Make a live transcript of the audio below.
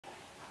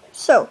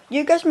So,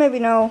 you guys maybe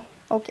know,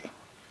 okay.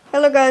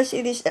 Hello guys,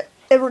 it is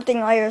Everything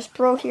iOS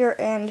Pro here,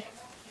 and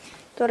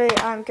today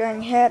I'm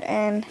going ahead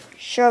and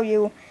show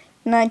you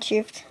night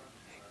shift,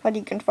 what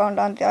you can find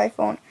on the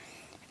iPhone,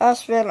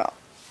 as well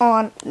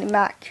on the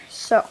Mac.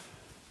 So,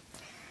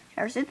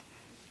 here's it,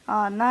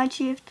 night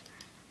shift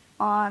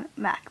on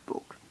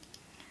MacBook.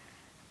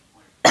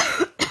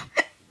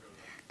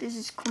 This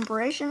is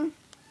comparison,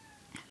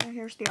 and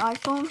here's the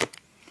iPhone,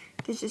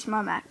 this is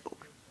my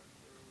MacBook.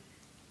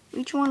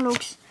 Which one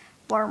looks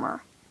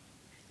warmer?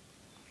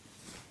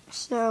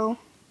 So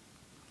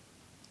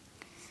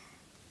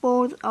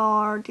both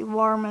are the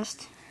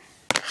warmest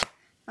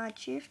night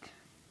shift.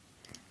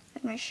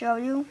 Let me show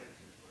you.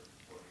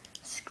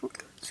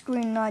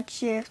 Screen night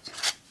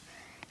shift.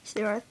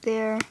 See right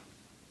there.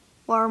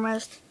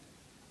 Warmest.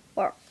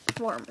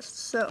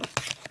 So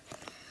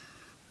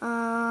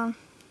I'm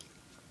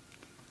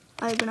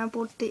gonna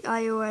put the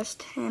iOS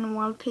 10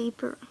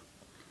 wallpaper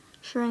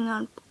showing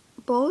on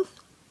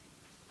both.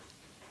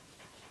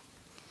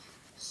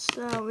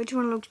 So which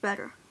one looks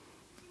better?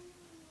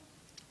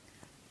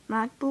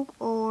 MacBook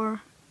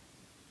or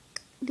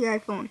the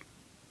iPhone?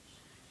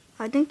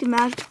 I think the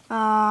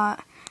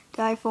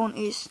iPhone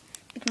is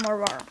a bit more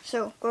warm.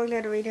 So go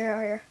to the video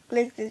here,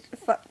 click the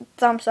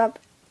thumbs up,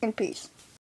 and peace.